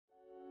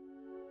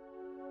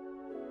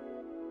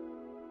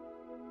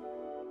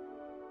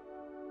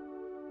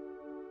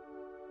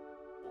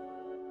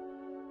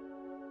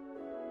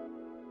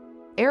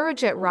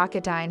Aerojet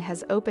Rocketdyne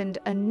has opened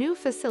a new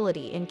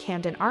facility in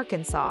Camden,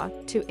 Arkansas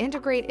to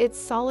integrate its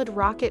solid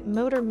rocket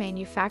motor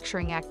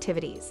manufacturing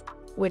activities,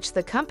 which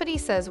the company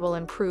says will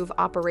improve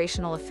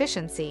operational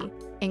efficiency,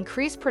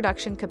 increase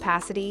production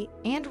capacity,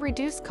 and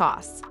reduce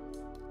costs.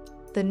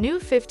 The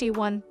new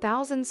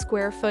 51,000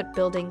 square foot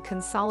building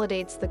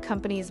consolidates the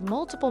company's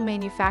multiple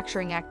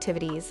manufacturing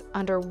activities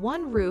under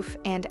one roof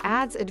and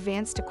adds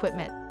advanced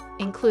equipment,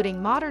 including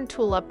modern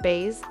tool-up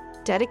bays,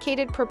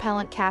 dedicated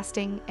propellant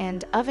casting,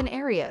 and oven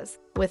areas,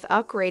 with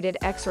upgraded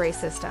X-ray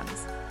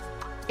systems.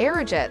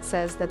 Aerojet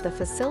says that the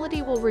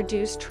facility will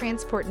reduce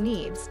transport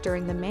needs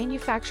during the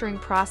manufacturing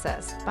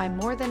process by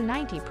more than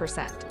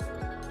 90%.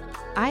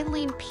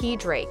 Eileen P.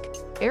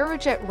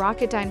 Aerojet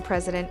Rocketdyne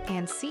president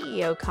and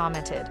CEO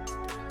commented,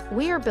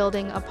 "We are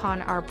building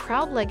upon our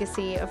proud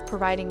legacy of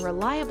providing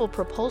reliable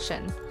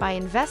propulsion by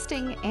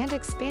investing and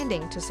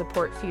expanding to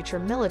support future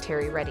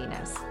military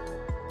readiness.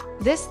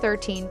 This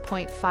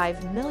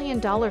 $13.5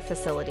 million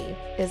facility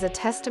is a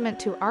testament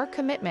to our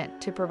commitment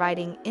to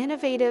providing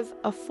innovative,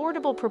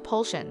 affordable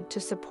propulsion to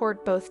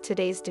support both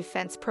today's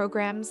defense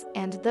programs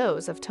and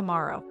those of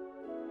tomorrow."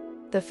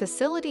 The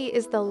facility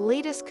is the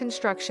latest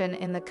construction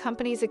in the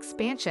company's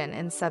expansion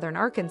in southern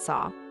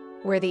Arkansas,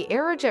 where the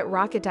Aerojet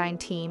Rocketdyne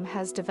team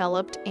has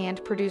developed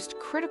and produced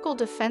critical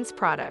defense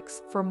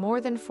products for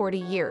more than 40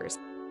 years.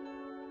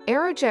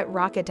 Aerojet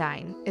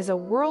Rocketdyne is a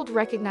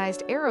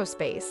world-recognized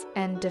aerospace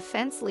and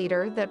defense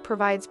leader that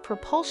provides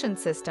propulsion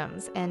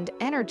systems and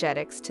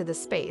energetics to the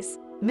space,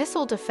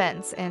 missile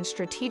defense and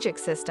strategic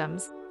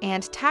systems,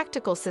 and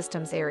tactical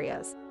systems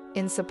areas,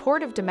 in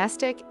support of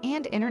domestic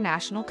and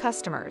international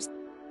customers.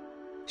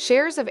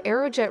 Shares of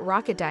Aerojet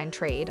Rocketdyne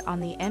trade on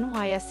the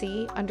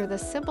NYSE under the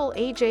symbol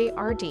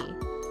AJRD.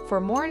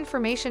 For more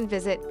information,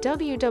 visit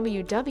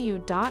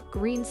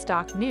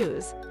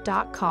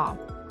www.greenstocknews.com.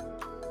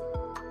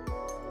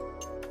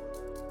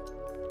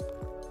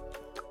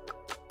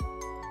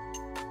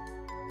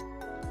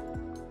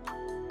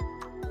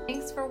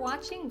 Thanks for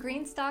watching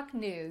Greenstock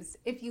News.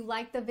 If you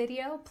liked the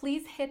video,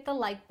 please hit the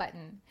like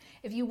button.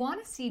 If you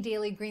want to see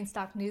daily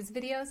Greenstock News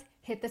videos,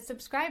 hit the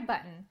subscribe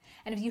button.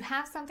 And if you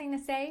have something to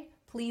say,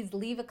 please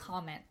leave a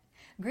comment.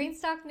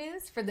 Greenstock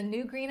News for the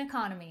new green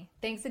economy.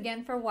 Thanks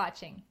again for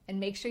watching, and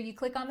make sure you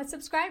click on the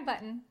subscribe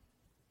button.